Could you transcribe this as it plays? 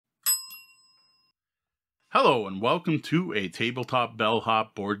Hello and welcome to a Tabletop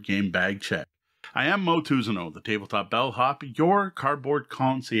Bellhop board game bag check. I am Mo Tuzano, the Tabletop Bellhop, your cardboard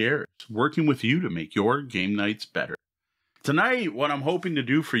concierge, working with you to make your game nights better. Tonight, what I'm hoping to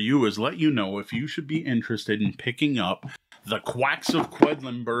do for you is let you know if you should be interested in picking up the Quacks of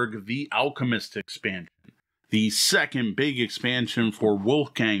Quedlinburg, the Alchemists expansion. The second big expansion for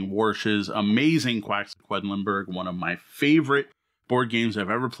Wolfgang Warsch's amazing Quacks of Quedlinburg, one of my favorite board games I've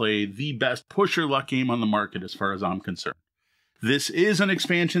ever played, the best push your luck game on the market as far as I'm concerned. This is an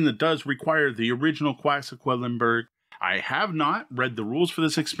expansion that does require the original Quacks of Quedlinburg. I have not read the rules for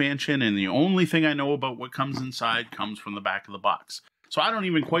this expansion, and the only thing I know about what comes inside comes from the back of the box. So I don't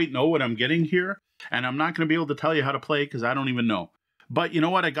even quite know what I'm getting here, and I'm not going to be able to tell you how to play because I don't even know. But you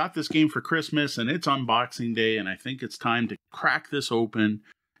know what? I got this game for Christmas, and it's unboxing day, and I think it's time to crack this open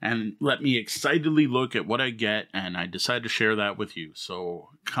and let me excitedly look at what I get, and I decided to share that with you. So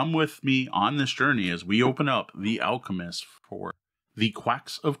come with me on this journey as we open up the Alchemist for the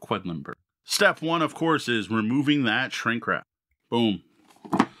Quacks of Quedlinburg. Step one, of course, is removing that shrink wrap. Boom.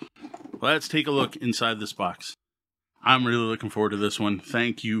 Let's take a look inside this box. I'm really looking forward to this one.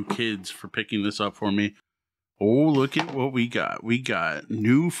 Thank you, kids, for picking this up for me. Oh, look at what we got. We got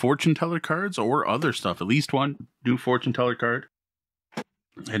new fortune teller cards or other stuff. At least one new fortune teller card.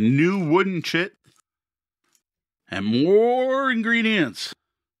 A new wooden chit. And more ingredients.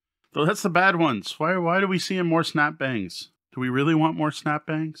 Though that's the bad ones. Why do we see more snap bangs? Do we really want more snap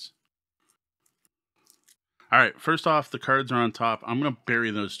bangs? Alright, first off, the cards are on top. I'm going to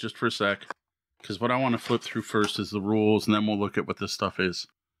bury those just for a sec. Because what I want to flip through first is the rules, and then we'll look at what this stuff is.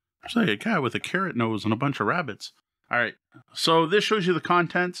 There's like a guy with a carrot nose and a bunch of rabbits. Alright, so this shows you the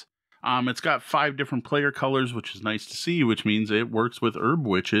contents. It's got 5 different player colors, which is nice to see, which means it works with herb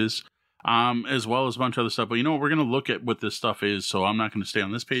witches, as well as a bunch of other stuff. But you know what? We're going to look at what this stuff is, so I'm not going to stay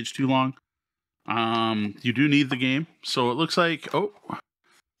on this page too long. You do need the game. So it looks like, oh,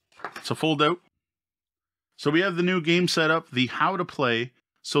 it's a fold out. So we have the new game setup, the how to play.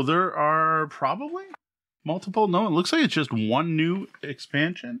 So there are probably multiple. No, it looks like it's just one new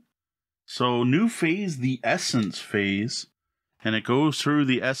expansion. So new phase, the essence phase. And it goes through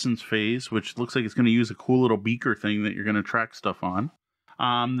the essence phase, which looks like it's going to use a cool little beaker thing that you're going to track stuff on.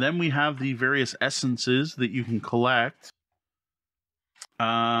 Then we have the various essences that you can collect.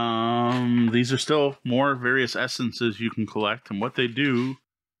 These are still more various essences you can collect and what they do.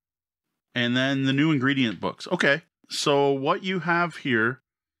 And then the new ingredient books. Okay, so what you have here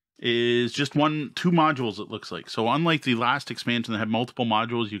is just 2 modules, it looks like. So unlike the last expansion that had multiple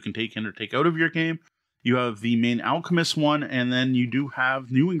modules you can take in or take out of your game, you have the main Alchemist one, and then you do have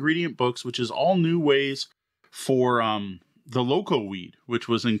new ingredient books, which is all new ways for the loco weed, which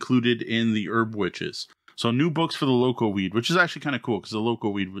was included in the herb witches. So new books for the loco weed, which is actually kind of cool because the loco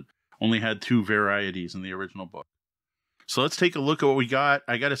weed only had 2 varieties in the original book. So let's take a look at what we got.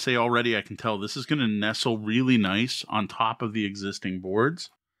 I got to say already, I can tell this is going to nestle really nice on top of the existing boards.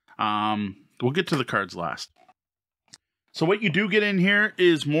 We'll get to the cards last. So what you do get in here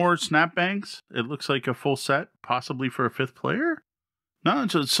is more snap bangs. It looks like a full set, possibly for a 5th player. No,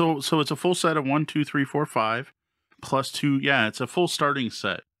 so it's a full set of 1, 2, 3, 4, 5, plus 2. Yeah, it's a full starting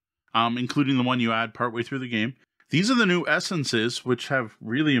set, including the one you add partway through the game. These are the new essences, which have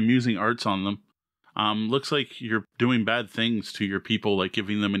really amusing arts on them. Looks like you're doing bad things to your people, like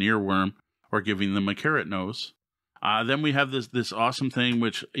giving them an earworm or giving them a carrot nose. Then we have this awesome thing,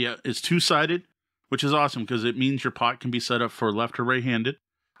 which is 2-sided. Which is awesome because it means your pot can be set up for left or right-handed.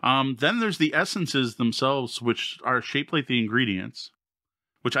 Then there's the essences themselves, which are shaped like the ingredients,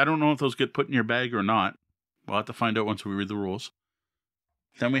 which I don't know if those get put in your bag or not. We'll have to find out once we read the rules.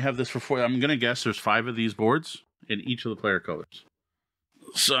 Then we have this for 4. I'm going to guess there's 5 of these boards in each of the player colors.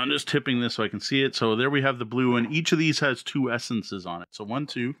 So I'm just tipping this so I can see it. So there we have the blue, and each of these has 2 essences on it. So 1,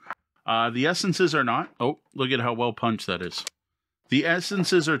 2. The essences are not. Oh, look at how well punched that is. The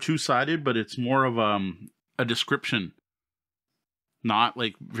essences are 2-sided, but it's more of a description, not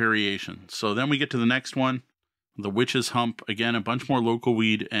like variation. So then we get to the next one, the Witch's Hump. Again, a bunch more local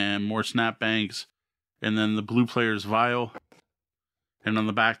weed and more snap bangs. And then the blue player's vial. And on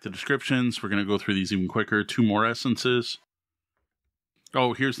the back, the descriptions. We're going to go through these even quicker. 2 more essences.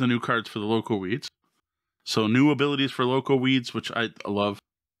 Oh, here's the new cards for the local weeds. So new abilities for local weeds, which I love.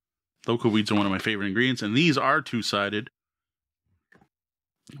 Local weeds are one of my favorite ingredients. And these are 2-sided.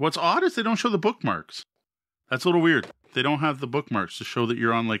 What's odd is they don't show the bookmarks. That's a little weird. They don't have the bookmarks to show that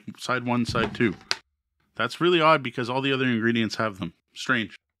you're on like side 1, side 2. That's really odd because all the other ingredients have them.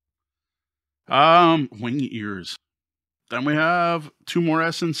 Strange. Wing ears. Then we have 2 more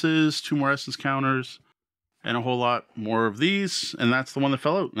essences, 2 more essence counters, and a whole lot more of these. And that's the one that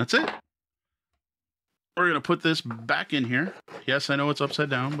fell out. That's it. we're going to put this back in here. Yes, I know it's upside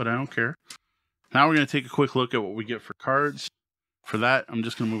down, but I don't care. Now we're going to take a quick look at what we get for cards. For that, I'm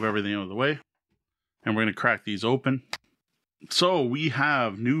just going to move everything out of the way. And we're going to crack these open. So we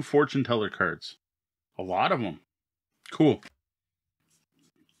have new fortune teller cards. A lot of them. Cool.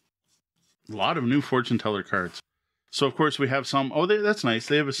 A lot of new fortune teller cards. So of course we have some. Oh, that's nice.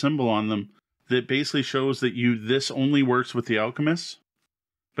 They have a symbol on them that basically shows that this only works with the alchemists.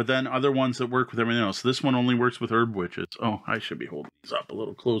 But then other ones that work with everything else. This one only works with herb witches. Oh, I should be holding these up a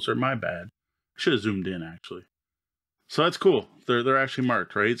little closer. My bad. Should have zoomed in, actually. So that's cool. They're actually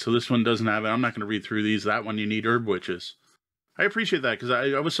marked, right? So this one doesn't have it. I'm not going to read through these. That one, you need herb witches. I appreciate that, because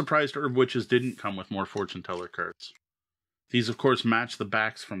I was surprised herb witches didn't come with more fortune teller cards. These, of course, match the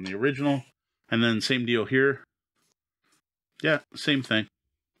backs from the original. And then same deal here. Yeah, same thing.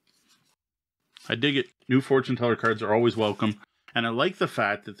 I dig it. New fortune teller cards are always welcome. And I like the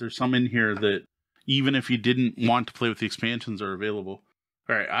fact that there's some in here that, even if you didn't want to play with the expansions, are available.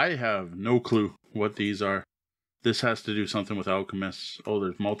 All right, I have no clue what these are. This has to do something with alchemists. Oh,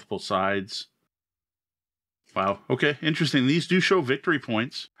 there's multiple sides. Wow. Okay, interesting. These do show victory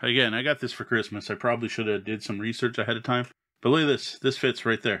points. Again, I got this for Christmas. I probably should have did some research ahead of time. But look at this. This fits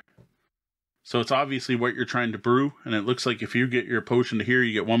right there. So it's obviously what you're trying to brew. And it looks like if you get your potion to here,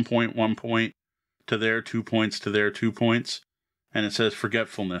 you get 1 point, 1 point to there, 2 points to there, 2 points. And it says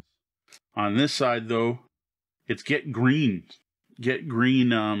forgetfulness. On this side, though, it's get green. Get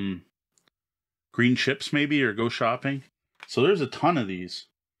green, green chips maybe, or go shopping. So there's a ton of these.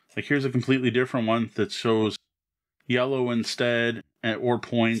 Like here's a completely different one that shows yellow instead, or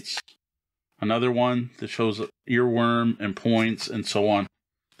points. Another one that shows earworm and points and so on.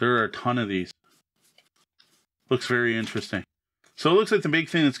 There are a ton of these. Looks very interesting. So it looks like the big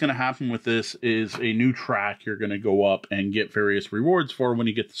thing that's going to happen with this is a new track you're going to go up and get various rewards for when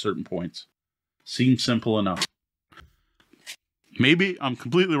you get to certain points. Seems simple enough. Maybe I'm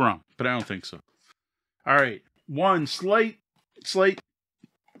completely wrong, but I don't think so. All right. One slight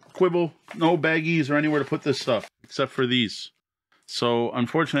quibble. No baggies or anywhere to put this stuff except for these. So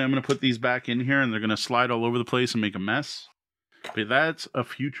unfortunately, I'm going to put these back in here and they're going to slide all over the place and make a mess. But that's a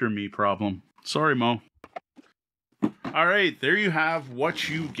future me problem. Sorry, Mo. All right. There you have what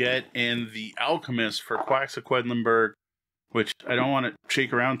you get in the Alchemist for Quacks of Quedlinburg, which I don't want to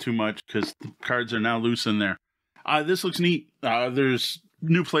shake around too much because the cards are now loose in there. This looks neat. There's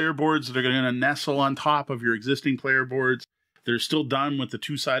new player boards that are going to nestle on top of your existing player boards. They're still done with the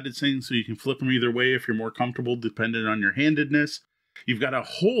two-sided thing, so you can flip them either way if you're more comfortable, depending on your handedness. You've got a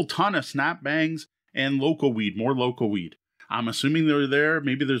whole ton of snap bangs and local weed, more local weed. I'm assuming they're there.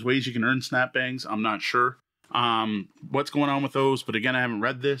 Maybe there's ways you can earn snap bangs. I'm not sure what's going on with those, but again, I haven't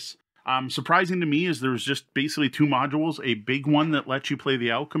read this. Surprising to me is there's just basically 2 modules, a big one that lets you play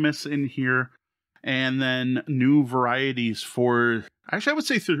the Alchemists in here, and then new varieties for, actually I would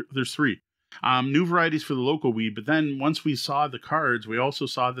say there's 3. New varieties for the local weed, but then once we saw the cards, we also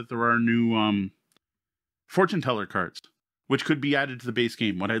saw that there are new fortune teller cards, which could be added to the base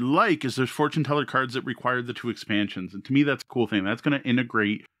game. What I like is there's fortune teller cards that require the 2 expansions, and to me that's a cool thing. That's going to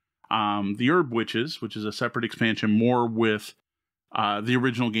integrate the Herb Witches, which is a separate expansion, more with the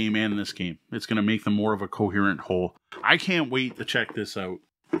original game and this game. It's going to make them more of a coherent whole. I can't wait to check this out.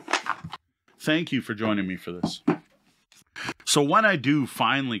 Thank you for joining me for this. So when I do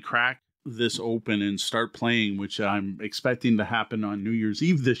finally crack this open and start playing, which I'm expecting to happen on New Year's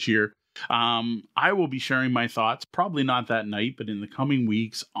Eve this year, I will be sharing my thoughts, probably not that night, but in the coming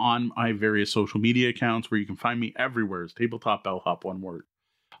weeks on my various social media accounts where you can find me everywhere as Tabletop Bellhop, one word.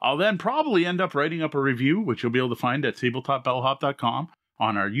 I'll then probably end up writing up a review, which you'll be able to find at tabletopbellhop.com,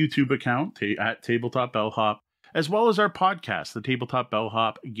 on our YouTube account at Tabletop Bellhop, as well as our podcast, the Tabletop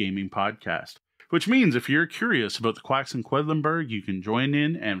Bellhop Gaming Podcast. Which means if you're curious about the Quacks of Quedlinburg, you can join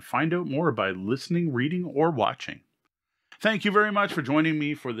in and find out more by listening, reading, or watching. Thank you very much for joining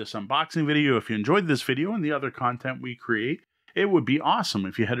me for this unboxing video. If you enjoyed this video and the other content we create, it would be awesome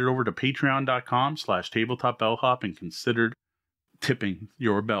if you headed over to patreon.com/tabletopbellhop and considered tipping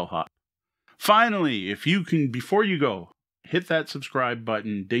your bellhop. Finally, if you can, before you go, hit that subscribe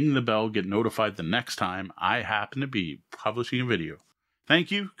button, ding the bell, get notified the next time I happen to be publishing a video.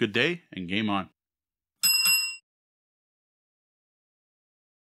 Thank you, good day, and game on.